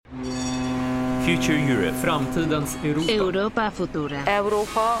Future Europe, framtidens Europa. Europa Futura.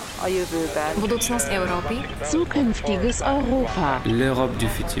 Europa a jövőben. Budoucnost Evropy. Zukünftiges Europa. L'Europe du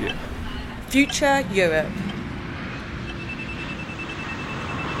futur. Future Europe.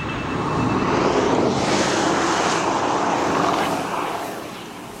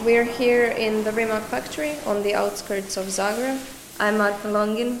 We're here in the Rimac factory on the outskirts of Zagreb. I'm Marta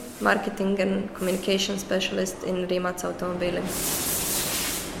Longin, marketing and communication specialist in Rimac Automobili.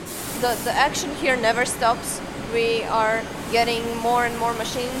 The action here never stops. We are getting more and more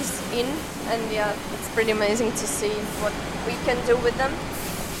machines in, and yeah, it's pretty amazing to see what we can do with them.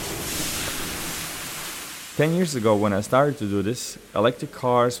 10 years ago, when I started to do this, electric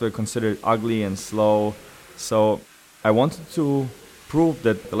cars were considered ugly and slow, so I wanted to prove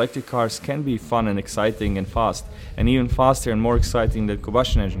that electric cars can be fun and exciting and fast, and even faster and more exciting than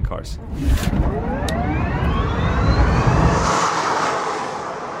combustion engine cars.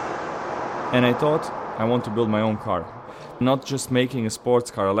 And I thought, I want to build my own car. Not just making a sports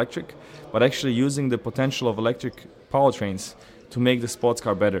car electric, but actually using the potential of electric powertrains to make the sports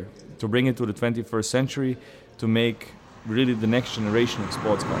car better, to bring it to the 21st century, to make really the next generation of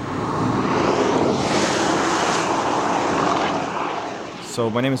sports car. So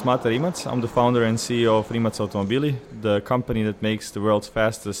my name is Mate Rimac. I'm the founder and CEO of Rimac Automobili, the company that makes the world's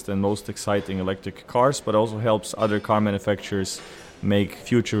fastest and most exciting electric cars, but also helps other car manufacturers make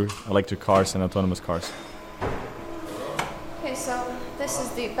future electric cars and autonomous cars. Okay, so this is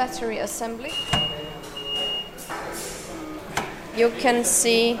the battery assembly. You can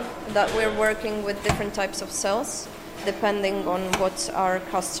see that we're working with different types of cells, depending on what our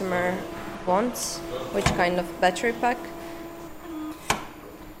customer wants, which kind of battery pack.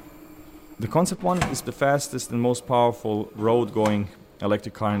 The Concept One is the fastest and most powerful road-going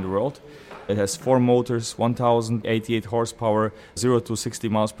electric car in the world. It has 4 motors, 1,088 horsepower, 0 to 60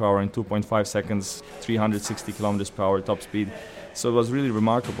 miles per hour in 2.5 seconds, 360 kilometers per hour top speed. So it was really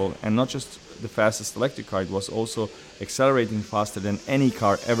remarkable, and not just the fastest electric car, it was also accelerating faster than any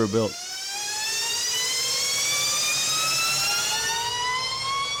car ever built.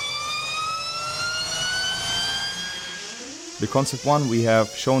 The Concept One, we have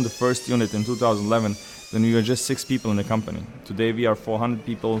shown the first unit in 2011 when we were just 6 people in the company. Today we are 400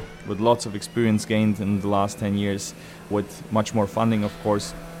 people with lots of experience gained in the last 10 years, with much more funding, of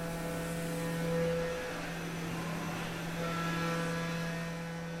course.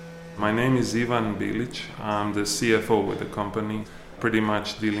 My name is Ivan Bilic. I'm the CFO with the company, pretty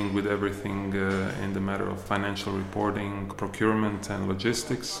much dealing with everything in the matter of financial reporting, procurement and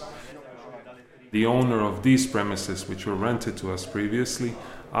logistics. The owner of these premises, which were rented to us previously,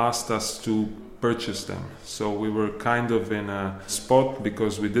 asked us to purchase them. So we were kind of in a spot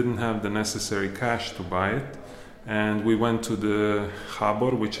because we didn't have the necessary cash to buy it. And we went to the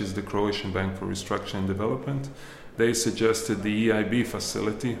HBOR, which is the Croatian Bank for Restructuring and Development. They suggested the EIB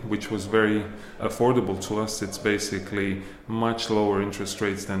facility, which was very affordable to us. It's basically much lower interest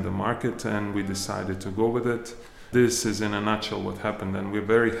rates than the market, and we decided to go with it. This is in a nutshell what happened, and we're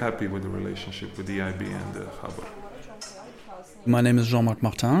very happy with the relationship with the EIB and the HBOR. My name is Jean-Marc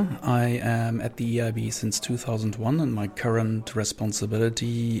Martin. I am at the EIB since 2001, and my current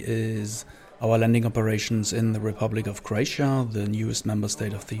responsibility is our lending operations in the Republic of Croatia, the newest member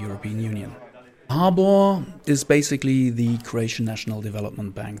state of the European Union. HBOR is basically the Croatian National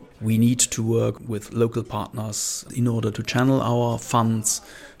Development Bank. We need to work with local partners in order to channel our funds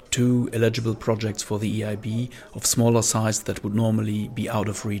to eligible projects for the EIB of smaller size that would normally be out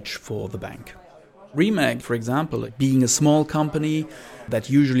of reach for the bank. Rimac, for example, being a small company that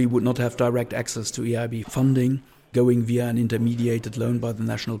usually would not have direct access to EIB funding, going via an intermediated loan by the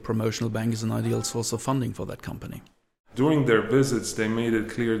National Promotional Bank is an ideal source of funding for that company. During their visits, they made it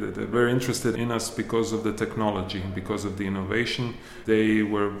clear that they're very interested in us because of the technology, because of the innovation. They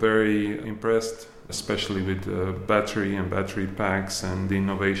were very impressed, especially with the battery and battery packs and the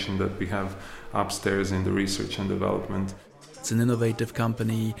innovation that we have upstairs in the research and development. It's an innovative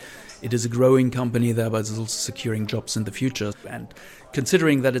company. It is a growing company, thereby it's also securing jobs in the future. And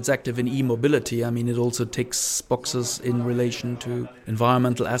considering that it's active in e-mobility, I mean, it also ticks boxes in relation to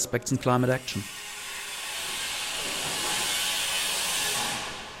environmental aspects and climate action.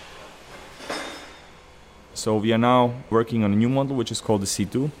 So we are now working on a new model, which is called the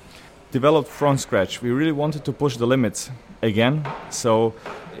C2. Developed from scratch. We really wanted to push the limits again. So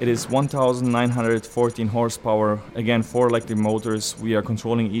it is 1,914 horsepower, again 4 electric motors. We are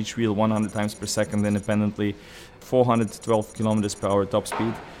controlling each wheel 100 times per second independently, 412 kilometers per hour top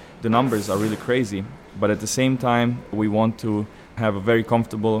speed. The numbers are really crazy, but at the same time we want to have a very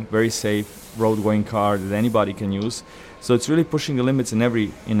comfortable, very safe road-going car that anybody can use. So it's really pushing the limits in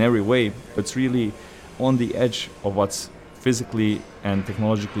every way. It's really on the edge of what's physically and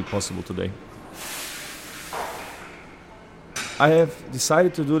technologically possible today. I have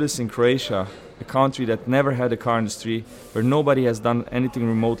decided to do this in Croatia, a country that never had a car industry, where nobody has done anything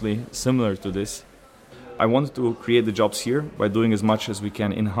remotely similar to this. I wanted to create the jobs here by doing as much as we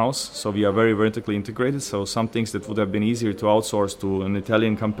can in-house, so we are very vertically integrated, so some things that would have been easier to outsource to an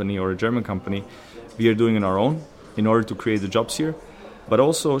Italian company or a German company, we are doing on our own in order to create the jobs here, but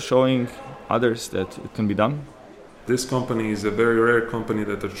also showing others that it can be done. This company is a very rare company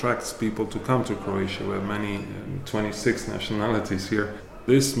that attracts people to come to Croatia. We have many, 26 nationalities here.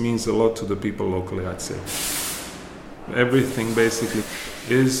 This means a lot to the people locally, I'd say. Everything basically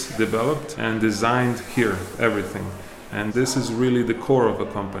is developed and designed here, everything. And this is really the core of a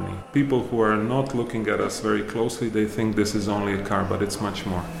company. People who are not looking at us very closely, they think this is only a car, but it's much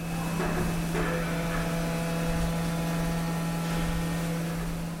more.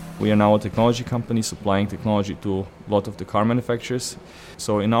 We are now a technology company supplying technology to a lot of the car manufacturers.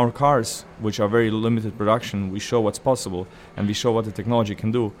 So in our cars, which are very limited production, we show what's possible and we show what the technology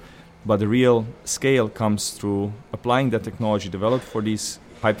can do. But the real scale comes through applying that technology developed for these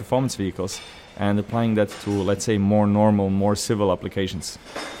high-performance vehicles and applying that to, let's say, more normal, more civil applications.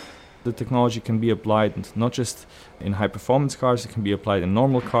 The technology can be applied not just in high-performance cars, it can be applied in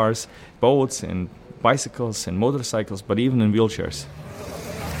normal cars, boats, in bicycles, and motorcycles, but even in wheelchairs.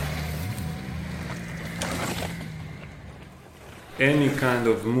 Any kind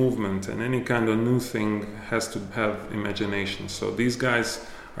of movement and any kind of new thing has to have imagination. So these guys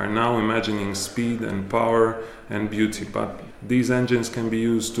are now imagining speed and power and beauty, but these engines can be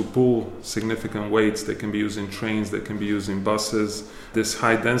used to pull significant weights, they can be used in trains, they can be used in buses. This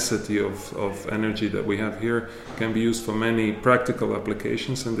high density of energy that we have here can be used for many practical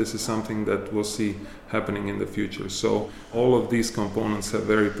applications, and this is something that we'll see happening in the future. So all of these components have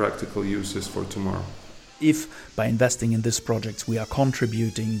very practical uses for tomorrow. If by investing in these projects we are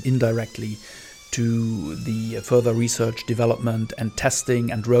contributing indirectly to the further research, development and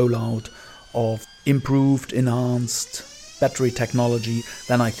testing and rollout of improved, enhanced battery technology,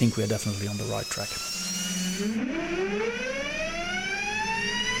 then I think we are definitely on the right track.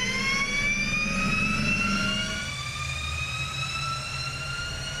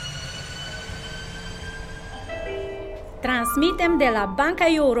 Transmitem de la Banca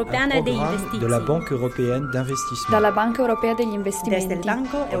Europeană de Investiții. De la Banque Européenne d'Investissement. Dalla Banca Europea degli Investimenti. Desde el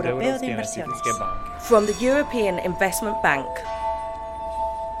Banco Europeo de Inversiones. From the European Investment Bank.